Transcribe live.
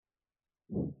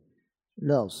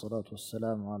لا والصلاة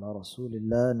والسلام على رسول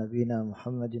الله نبينا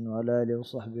محمد وعلى آله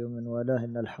وصحبه ومن والاه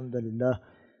إن الحمد لله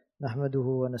نحمده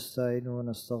ونستعينه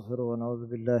ونستغفره ونعوذ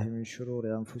بالله من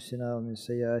شرور أنفسنا ومن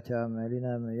سيئات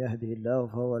أعمالنا من يهده الله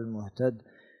فهو المهتد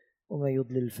ومن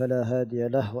يضلل فلا هادي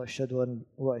له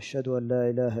وأشهد أن لا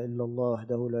إله إلا الله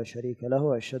وحده لا شريك له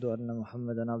وأشهد أن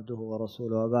محمدا عبده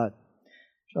ورسوله وبعد.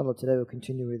 Inshallah, today we'll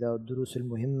continue with our durus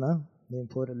al-muhimma, the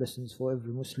important lessons for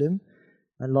every Muslim.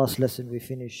 And last lesson we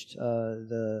finished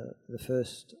the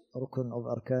first rukun of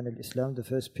arkan al-Islam, the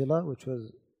first pillar, which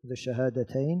was the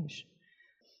shahadatain.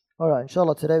 Alright,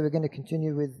 inshallah today we're going to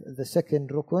continue with the second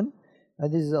rukun,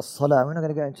 and this is as-salah. We're not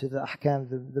going to go into the ahkam,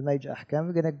 the major ahkam.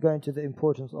 We're going to go into the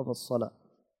importance of as-salah.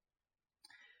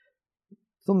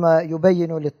 ثم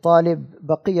يبين للطالب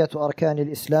بقية أركان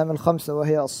الإسلام الخمسة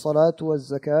وهي الصلاة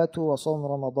والزكاة وصوم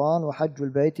رمضان وحج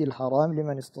البيت الحرام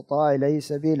لمن استطاع إليه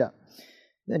سبيلا.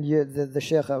 Then the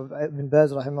Shaykh Ibn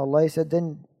Baz rahimahullah, he said,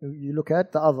 then you look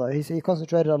at the other. He said he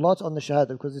concentrated a lot on the shahada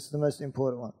because it's the most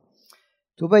important one.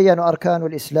 تبين أركان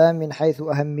الإسلام من حيث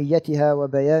أهميتها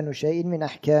وبيان شيء من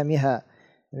أحكامها.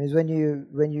 That means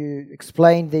when you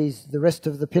explain the rest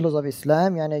of the pillars of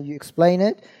Islam, you explain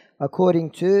it according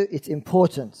to its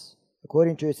importance.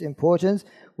 According to its importance.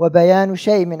 وبيان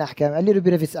شيء من أحكام. A little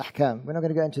bit of its ahkam. We're not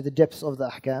going to go into the depths of the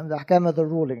ahkam. The ahkam are the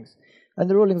rulings. And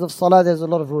the rulings of salah, there's a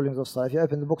lot of rulings of salah. If you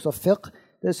open the books of fiqh,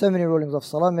 there's so many rulings of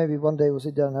salah. Maybe one day we'll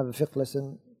sit down and have a fiqh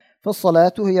lesson.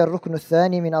 فالصلاة هي الركن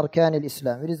الثاني من أركان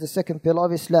الإسلام. It is the second pillar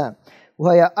of Islam.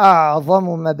 وهي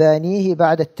أعظم مبانيه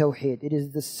بعد التوحيد. It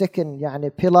is the second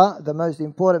pillar, the most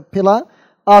important pillar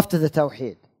after the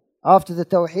tawheed. After the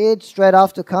tawheed, straight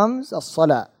after comes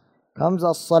as-salah. Comes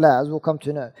as-salah, as we'll come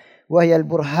to know. وهي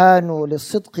البرهان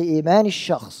لصدق إيمان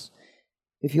الشخص.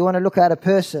 If you want to look at a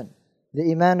person, the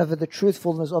iman of the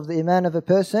truthfulness of the iman of a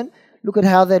person, look at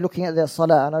how they're looking at their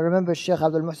salah. And I remember Shaykh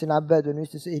Abdul Muhsin Abbad, when we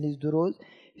used to say in his duruz,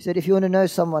 he said, if you want to know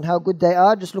someone, how good they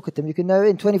are, just look at them. You can know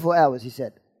in 24 hours, he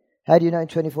said. How do you know in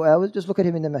 24 hours? Just look at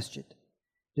him in the masjid.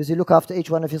 Does he look after each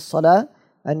one of his salah?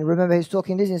 And remember, he's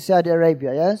talking this in Saudi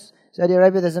Arabia, yes? Saudi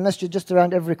Arabia, there's a masjid just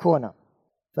around every corner.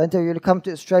 So until you come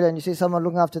to Australia and you see someone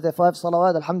looking after their 5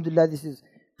 salawat, alhamdulillah, this is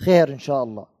khair,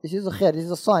 inshallah. This is a khair, this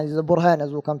is a sign, this is a burhan, as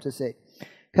we'll come to say.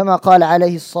 كما قال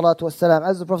عليه الصلاة والسلام,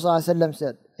 as the Prophet ﷺ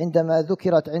said, عندما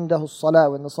ذكرت عنده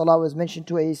الصلاة, when the salah was mentioned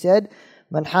to it, he said,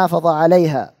 من حافظ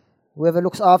عليها, whoever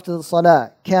looks after the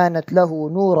salah, كانت له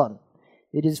نورا,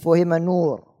 it is for him a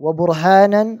nur,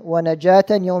 وبرهانا ونجاة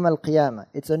يوم القيامة.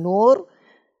 It's a nur,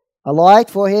 a light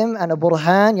for him, and a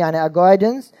burhan, a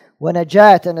guidance,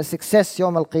 ونجاة, and a success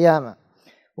يوم القيامة.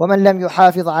 ومن لم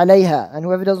يحافظ عليها, and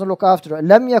whoever doesn't look after it,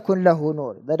 لم يكن له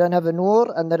نور. They don't have a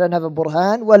nur, and they don't have a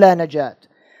burhan, ولا نجاة.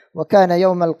 وكان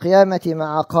يوم القيامة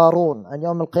مع قارون, and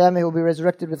يوم القيامة he will be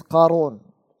resurrected with قارون.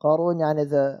 قارون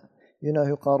you know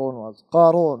who قارون was.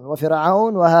 قارون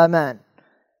وفرعون وهامان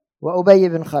وأبي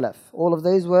بن خلف. All of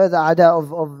these were the أعداء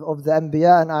of the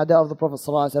Anbiya and أعداء of the Prophet صلى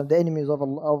الله عليه وسلم, the enemies of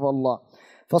Allah.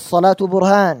 فالصلاة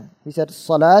برهان. He said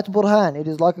الصلاة برهان. It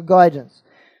is like a guidance.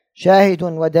 شاهد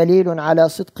ودليل على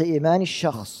صدق إيمان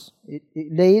الشخص.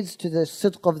 It leads to the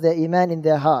صدق of their iman in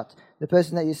their heart. The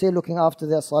person that you see looking after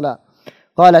their salah.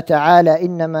 قال تعالى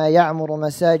إنما يعمر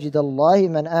مساجد الله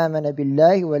من آمن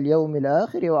بالله واليوم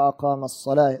الآخر وأقام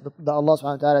الصلاة. Allah subhanahu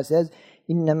wa ta'ala says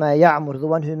إنما يعمر, the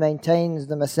one who maintains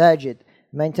the masajid.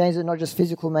 Maintains it, not just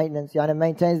physical maintenance,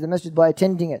 maintains the masjid by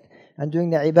attending it and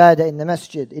doing the ibadah in the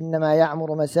masjid. إنما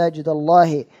يعمر مساجد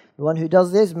الله, the one who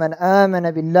does this, من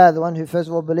آمن بالله, the one who first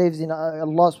of all believes in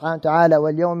Allah subhanahu wa ta'ala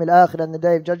واليوم الآخر, and the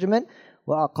day of judgment.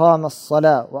 وأقام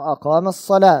الصلاة. وأقام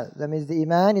الصلاة, that means the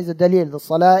iman is a dalil, the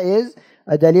salah is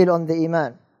a dalil on the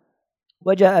iman.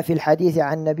 وجاء في الحديث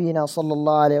عن نبينا صلى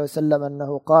الله عليه وسلم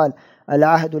أنه قال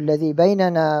العهد الذي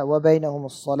بيننا وبينهم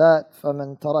الصلاة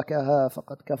فمن تركها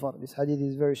فقد كفر. This hadith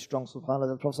is very strong, subhanAllah.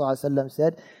 The Prophet ﷺ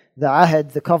said, the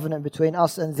ahad, the covenant between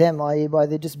us and them, i.e. by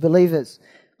the disbelievers,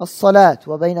 الصلاة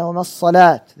وبينهم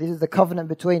الصلاة, this is the covenant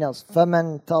between us.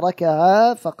 فمن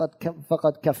تركها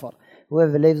فقد كفر.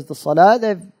 Whoever leaves the salah,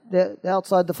 they're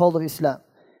outside the fold of Islam.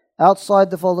 Outside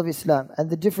the fold of Islam. And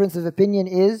the difference of opinion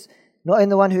is not in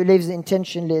the one who leaves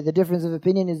intentionally. The difference of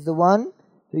opinion is the one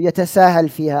who يتساهل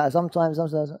فيها.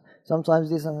 Sometimes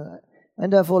this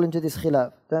and don't fall into this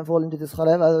khilaf. Don't fall into this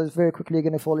khilaf, otherwise very quickly you're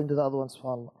going to fall into the other one,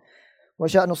 subhanAllah.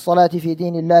 وشأن الصلاة في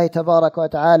دين الله تبارك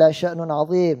وتعالى شأن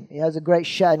عظيم. He has a great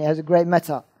sha'an, he has a great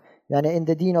matter. in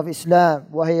the deen of Islam.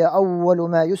 وهي أول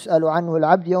ما يسأل عنه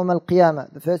العبد يوم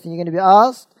القيامة. The first thing you're going to be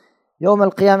asked يوم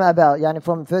القيامة about,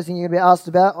 from the first thing you're going to be asked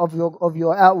about of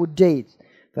your outward deeds.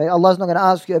 Allah is not going to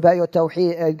ask you about your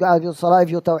tawheed, your salah, if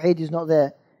your tawheed is not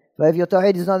there. But if your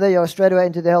tawheed is not there, you're straight away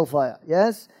into the hellfire.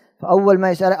 Yes? فأول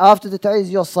ما يسأل after the ta'awud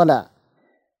is your salah.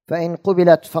 فإن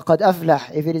قبلت فقد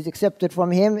أفلح. If it is accepted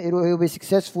from him, he will be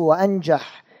successful. وأنجح.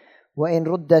 وإن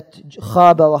ردت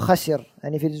خاب وخسر.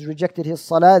 And if it is rejected his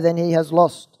salah, then he has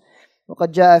lost.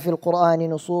 وقد جاء في القرآن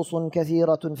نصوص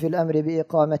كثيرة في الأمر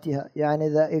بإقامتها.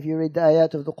 يعني that if you read the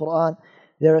ayat of the Quran,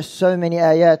 there are so many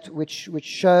ayat which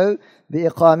show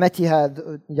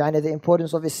بإقامتها, يعني the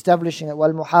importance of establishing it,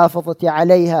 والمحافظة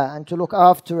عليها, and to look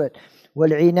after it,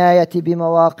 والعناية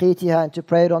بمواقيتها, and to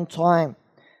pray it on time,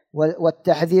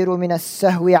 والتحذير من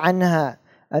السهو عنها,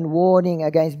 and warning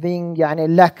against being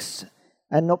يعني lax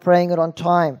and not praying it on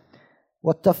time,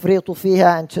 والتفريط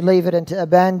فيها, and to leave it and to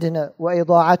abandon it,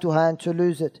 وإضاعتها, and to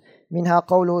lose it. منها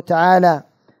قوله تعالى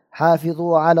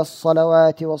حافظوا على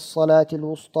الصلوات والصلاة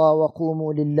الوسطى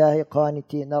وقوموا لله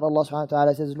قانتين. That Allah subhanahu wa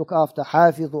ta'ala says, look after,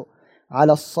 حافظوا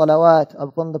على الصلوات,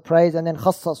 upon the praise, and then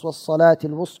خصص والصلاة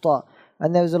الوسطى.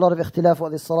 And there is a lot of اختلاف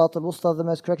what is صلاة الوسطى. The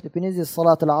most correct opinion is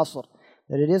صلاة العصر,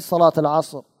 that it is صلاة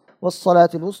العصر. والصلاة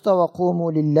الوسطى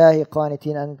وقوموا لله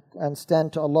قانتين, and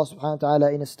stand to Allah subhanahu wa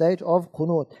ta'ala in a state of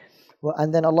qunut.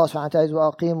 And then Allah subhanahu wa ta'ala says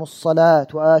وأقيموا الصلاة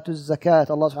وآتوا الزكاة.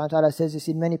 Allah subhanahu wa ta'ala says this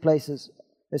in many places.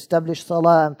 Establish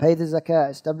salah and pay the zakat.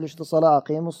 Establish the salah.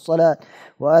 أقيموا الصلاة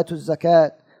وآتوا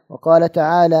الزكاة. وقال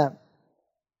تعالى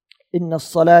إن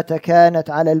الصلاة كانت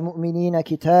على المؤمنين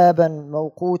كتابا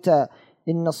موقوتا.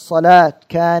 إن الصلاة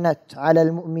كانت على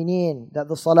المؤمنين, that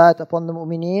the salat upon the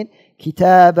mu'mineen,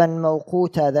 كتابا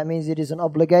موقوتا, that means it is an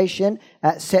obligation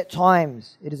at set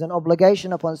times. It is an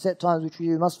obligation upon set times which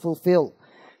you must fulfill.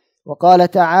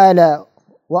 وقال تعالى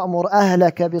وأمر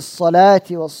أهلك بالصلاة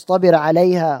واصطبر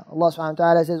عليها. Allah subhanahu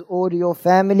wa ta'ala says, order your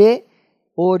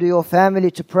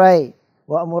family to pray.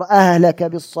 وأمر أهلك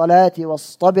بالصلاة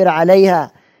واصطبر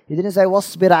عليها. He didn't say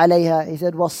واصبر عليها, he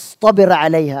said واصطبر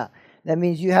عليها. That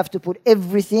means you have to put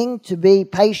everything to be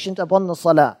patient upon the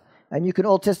salah. And you can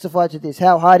all testify to this,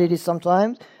 how hard it is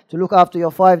sometimes to look after your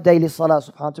 5 daily salah,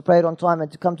 subhanAllah, to pray it on time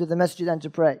and to come to the masjid and to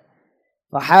pray.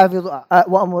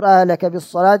 وأمر أهلك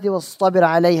بالصلاة واصطبر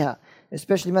عليها.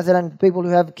 Especially مثلا people who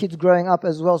have kids growing up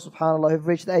as well, subhanAllah, who've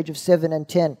reached the age of 7 and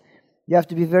 10. You have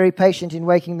to be very patient in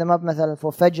waking them up مثلا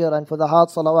for Fajr and for the hard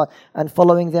salawat, and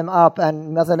following them up,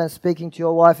 and مثلا speaking to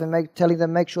your wife and telling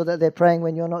them make sure that they're praying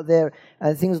when you're not there,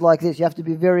 and things like this. You have to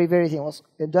be very, very thinking.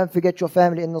 Don't forget your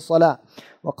family in the salah.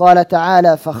 وقال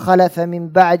تعالى فخلف من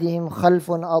بعدهم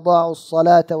خلف أضاعوا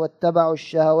الصلاة واتبعوا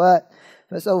الشهوات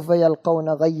فسوف يلقون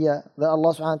غيا. That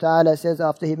Allah subhanahu wa ta'ala says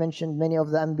after he mentioned many of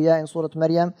the Anbiya in Surah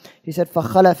Maryam, he said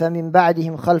فخلف من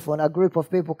بعدهم خلف, a group of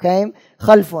people came,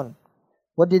 خلف.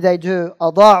 What did they do?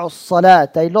 أضاعوا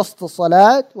الصلاة, they lost the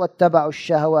salat, واتبعوا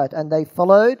الشهوات, and they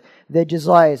followed their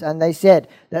desires. And they said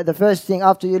that the first thing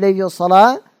after you leave your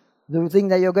salah, the thing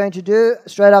that you're going to do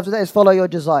straight after that is follow your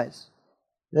desires.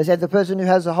 They said the person who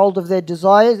has a hold of their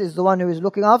desires is the one who is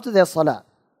looking after their salah.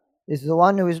 Is the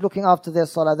one who is looking after their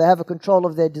salah. They have a control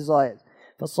of their desires.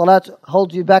 But salat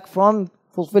holds you back from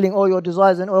fulfilling all your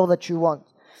desires and all that you want.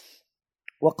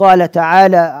 وقال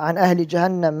تعالى عن أهل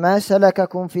جهنم ما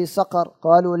سلككم في سقر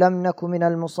قالوا لم نك من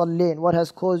المصلين. What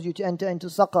has caused you to enter into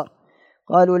سقر?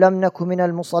 قالوا لم نك من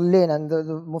المصلين. And the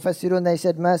Mufassirun, they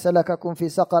said ما سلككم في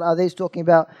سقر. Are they talking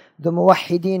about the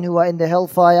muwahhideen who are in the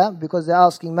hellfire because they're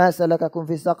asking ما سلككم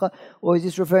في سقر, or is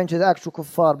this referring to the actual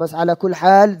kuffar? But على كل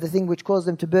حال, the thing which caused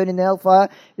them to burn in the hellfire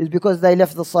is because they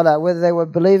left the salah, whether they were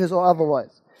believers or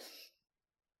otherwise.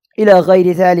 إلى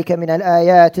غير ذلك من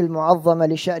الآيات المعظمة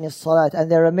لشأن الصلاة.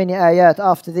 And there are many ayat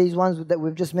after these ones that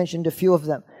we've just mentioned, a few of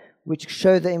them, which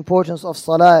show the importance of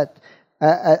salat.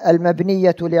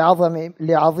 المبنية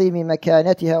لعظيم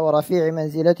مكانتها ورفيع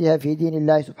منزلتها في دين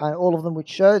الله سبحانه. All of them which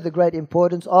show the great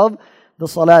importance of the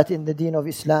salat in the deen of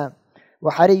Islam.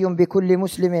 وحري بكل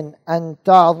مسلم أن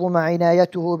تعظم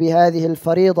عنايته بهذه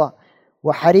الفريضة.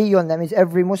 وحري, that means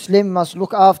every Muslim must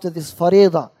look after this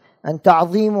faridah, and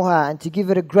ta'zeemuha, and to give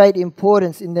it a great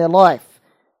importance in their life.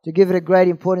 To give it a great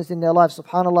importance in their life.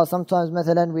 SubhanAllah, sometimes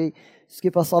مثلا we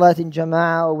skip a salat in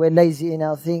jama'ah, or we're lazy in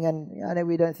our thing, and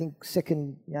we don't think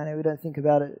we don't think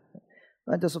about it.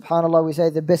 And SubhanAllah, we say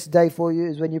the best day for you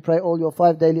is when you pray all your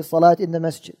 5 daily salat in the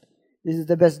masjid. This is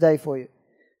the best day for you.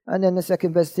 And then the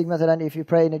second best thing, مثلا, if you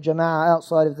pray in a jama'ah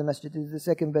outside of the masjid, this is the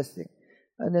second best thing.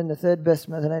 And then the third best,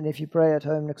 مثلا, if you pray at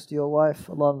home next to your wife,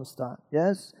 Allah musta'an.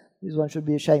 Yes? This one should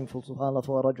be shameful, subhanallah,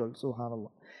 for a rajul, subhanallah.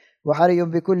 وحري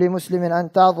بكل مسلم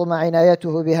أن تعظم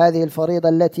عنايته بهذه الفريضة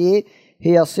التي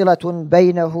هي صلة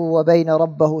بينه وبين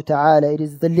ربه تعالى. It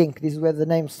is the link. This is where the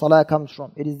name Salah comes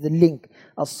from. It is the link.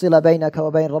 الصلة بينك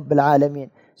وبين رب العالمين.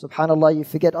 Subhanallah, you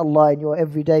forget Allah in your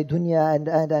everyday dunya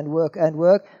and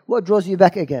work. What draws you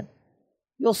back again?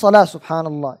 Your salah,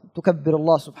 subhanallah, tukabbir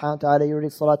Allah subhanahu wa ta'ala, you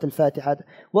read salat al-Fatiha.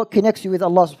 What connects you with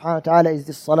Allah subhanahu wa ta'ala is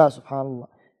this salah, subhanallah.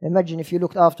 Imagine if you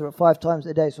looked after it 5 times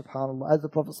a day, subhanallah, as the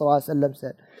Prophet sallallahu alaihi wasallam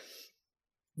said.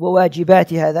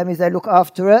 وواجباتها, that means they look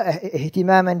after it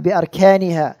اهتماما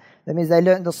بأركانها. That means they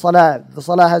learn the salah. The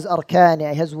salah has arkan,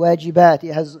 it has wajibat,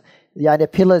 it has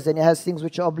pillars, and it has things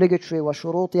which are obligatory,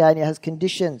 وشروطها, and it has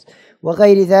conditions.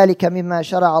 وغير ذلك مما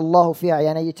شرع الله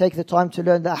فيها. You take the time to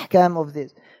learn the ahkam of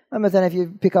this. And مثلا if you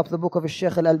pick up the book of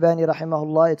Shaykh al-Albani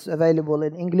rahimahullah, it's available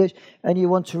in English, and you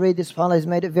want to read this, subhanAllah, he's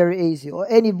made it very easy. Or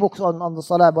any books on the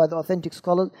salah by the authentic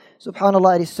scholars,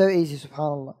 subhanAllah, it is so easy,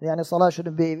 subhanAllah. Salah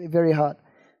shouldn't be very hard.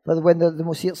 But when the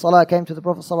Musi' Salah came to the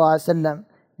Prophet sallallahu alaihi wasallam,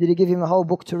 did he give him a whole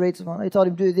book to read? Subhanallah. He told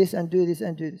him, do this and do this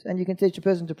and do this. And you can teach a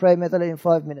person to pray مثلا in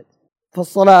 5 minutes. For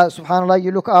Salah, subhanallah,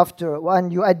 you look after it.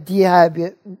 وأن يؤديها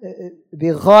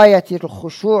بغاية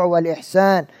الخشوع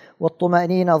والإحسان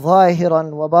والطمأنينة ظاهرا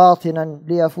وباطنا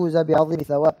ليفوز بعظيم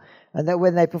ثواب. And that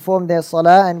when they perform their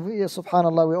Salah, and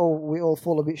subhanallah, we all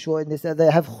fall a bit short in this, that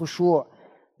they have khushu'.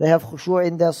 They have khushu'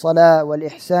 in their Salah,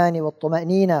 والإحسان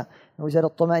والطمأنينة. And we said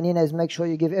الطمأنينة is make sure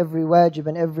you give every wajib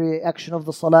and every action of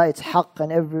the Salah its haqq,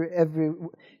 and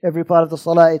every part of the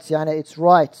Salah its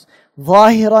rights.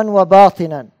 ظاهرا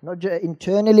وباطنا, not just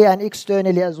internally and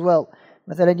externally as well.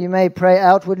 مثلا, you may pray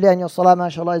outwardly and your Salah,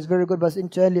 mashallah, is very good, but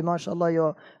internally, mashallah,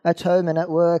 you're at home and at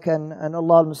work and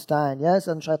Allah al-Musta'an, yes?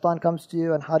 And shaitan comes to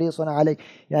you and harisun alayk,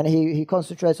 he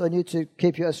concentrates on you to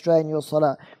keep you astray in your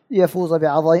Salah. يَفُوزَ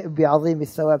بِعَظِيمِ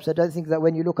الثَّوَابِ. So don't think that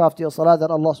when you look after your Salah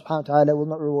that Allah subhanahu wa ta'ala will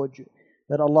not reward you.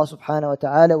 That Allah subhanahu wa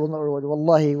ta'ala will not reward you.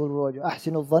 Wallahi, He will reward you.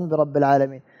 أَحْسِنُ الظَّنِّ بِرَبِّ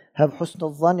الْعَالَمِينَ. Have حُسْنُ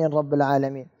الظَّنِّ in Rabb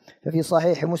al-Alameen. ففي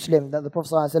صحيح Muslim, that the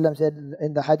Prophet ﷺ said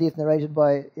in the hadith narrated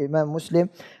by Imam Muslim,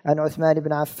 and Uthman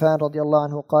ibn Affan radiallahu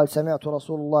anhu قال سمعت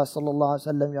رسول الله صلى الله عليه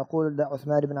وسلم يقول, that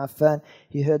Uthman ibn Affan,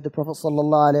 he heard the Prophet صلى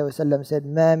الله عليه وسلم said,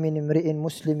 ما من امرئ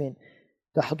مسلم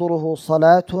تحضره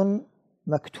صلاة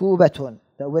مكتوبة.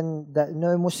 That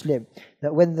no Muslim,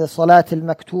 that when the Salat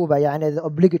al-Maktuba, the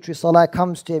obligatory Salah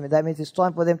comes to him, that means it's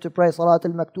time for them to pray Salat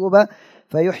al-Maktuba,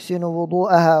 فَيُحْسِنُ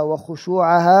وُضُوءَهَا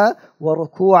وَخُشُوعَهَا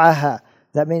وَرُكُوعَهَا.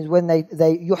 That means when they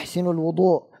يُحْسِنُ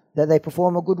الْوُضُوء, that they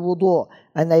perform a good wudu,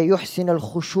 and they يُحْسِنُ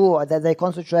الْخُشُوع, that they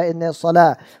concentrate in their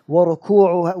Salah,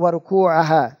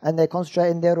 وَرُكُوعَهَا, and they concentrate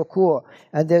in their ruku'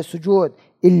 and their sujood.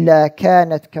 إلا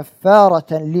كانت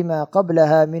كفارة لما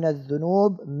قبلها من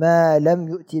الذنوب ما لم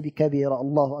يؤتي بكبيرة.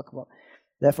 Allahu Akbar.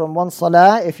 That from one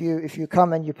salah, if you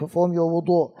come and you perform your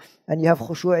wudu, and you have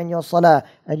khushu' in your salah,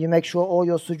 and you make sure all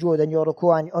your sujood and your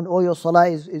ruku' and all your salah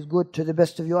is good to the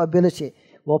best of your ability,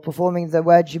 while performing the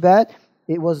wajibat,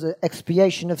 it was an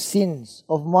expiation of sins,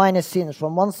 of minor sins,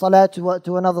 from one salah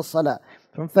to another salah,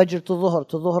 from fajr to dhuhr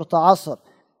to asr,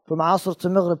 from asr to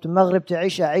maghrib to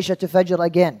isha to fajr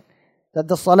again. That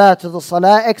the salah to the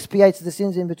salah expiates the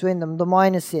sins in between them, the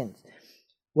minor sins.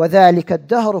 وَذَلِكَ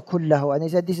الدَّهْرُ كُلَّهُ. And he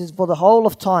said this is for the whole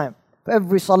of time. For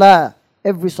every salah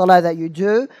that you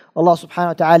do, Allah subhanahu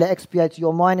wa ta'ala expiates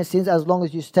your minor sins as long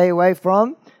as you stay away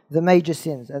from the major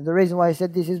sins. And the reason why he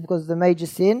said this is because the major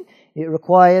sin, it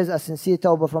requires a sincere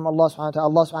tawbah from Allah subhanahu wa ta'ala.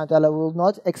 Allah subhanahu wa ta'ala will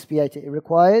not expiate it. It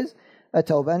requires a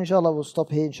tawbah. And inshallah we'll stop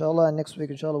here inshallah. And next week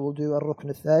inshallah we'll do al-rukn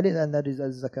al-thalith, and that is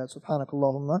az-zakat.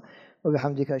 Subhanakallahumma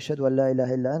وبحمدك أشهد أن لا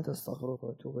إله إلا أنت أستغفرك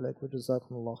وأتوب إليك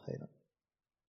وجزاكم الله خيرا.